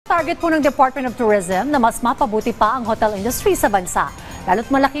Target po ng Department of Tourism na mas mapabuti pa ang hotel industry sa bansa. Lalo't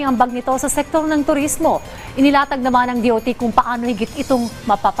malaking ambag nito sa sektor ng turismo. Inilatag naman ng DOT kung paano higit itong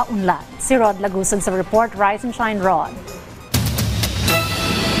mapapaunlad. Si Rod Lagusan sa report. Rise and shine, Rod.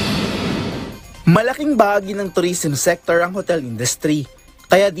 Malaking bahagi ng tourism sector ang hotel industry.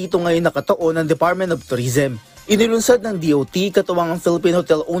 Kaya dito ngayon nakatuon ang Department of Tourism. Inilunsad ng DOT katuwang ang Philippine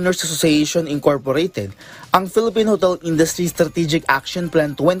Hotel Owners Association Incorporated ang Philippine Hotel Industry Strategic Action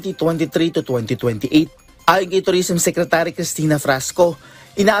Plan 2023 to 2028. Ayon kay Tourism Secretary Cristina Frasco,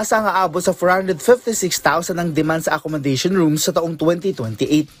 inaasang aabot sa 456,000 ang demand sa accommodation rooms sa taong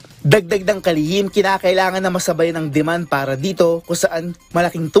 2028. Dagdag ng kalihim, kinakailangan na masabay ng demand para dito kung saan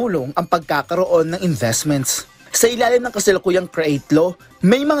malaking tulong ang pagkakaroon ng investments. Sa ilalim ng kasalukuyang CREATE Law,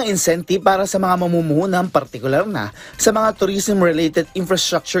 may mga incentive para sa mga mamumuhunan, partikular na sa mga tourism-related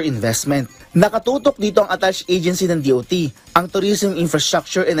infrastructure investment. Nakatutok dito ang attached agency ng DOT, ang Tourism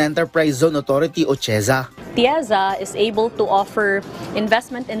Infrastructure and Enterprise Zone Authority o TIEZA. TIEZA is able to offer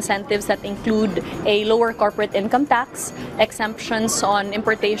investment incentives that include a lower corporate income tax, exemptions on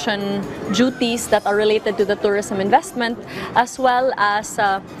importation duties that are related to the tourism investment, as well as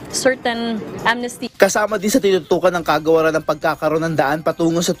certain amnesty. Kasama din sa tinutukan ng kagawaran ng pagkakaroon ng daan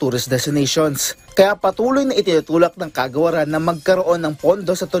patungo sa tourist destinations. Kaya patuloy na itinutulak ng kagawaran na magkaroon ng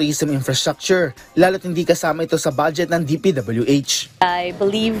pondo sa tourism infrastructure, lalo't hindi kasama ito sa budget ng DPWH. I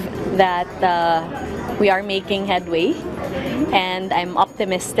believe that we are making headway, and I'm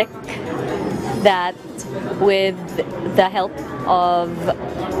optimistic that with the help of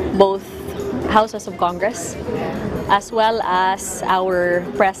both houses of Congress as well as our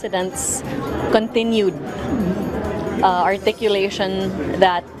President's continued articulation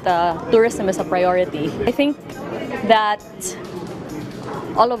that tourism is a priority. I think that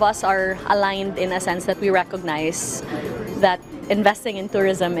all of us are aligned in a sense that we recognize that investing in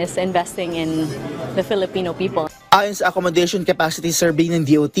tourism is investing in the Filipino people. Ayon sa accommodation capacity survey ng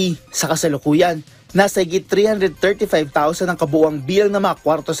DOT, sa kasalukuyan, nasa higit 335,000 ang kabuuang bilang ng mga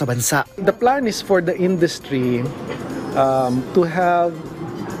kwarto sa bansa. The plan is for the industry to have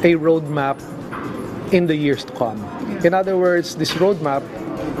a roadmap in the years to come. In other words, this roadmap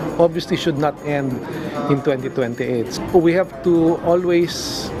obviously should not end in 2028. We have to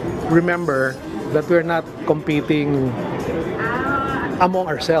always remember that we're not competing among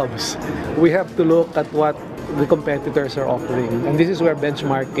ourselves. We have to look at what the competitors are offering, and this is where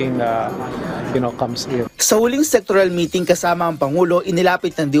benchmarking comes in. Sa huling sectoral meeting kasama ang Pangulo,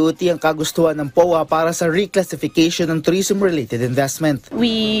 inilapit ng DOT ang kagustuhan ng POA para sa reclassification ng tourism-related investment.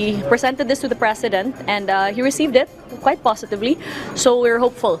 We presented this to the President, and he received it quite positively. So we're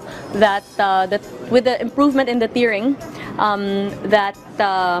hopeful that that with the improvement in the tiering, that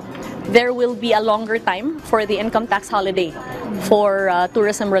there will be a longer time for the income tax holiday for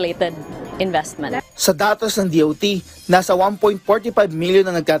tourism-related investment. Sa datos ng DOT, nasa 1.45 million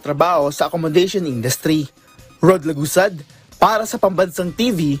na nagkatrabaho sa accommodation industry. Rod Lagusad, para sa Pambansang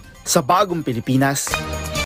TV sa Bagong Pilipinas.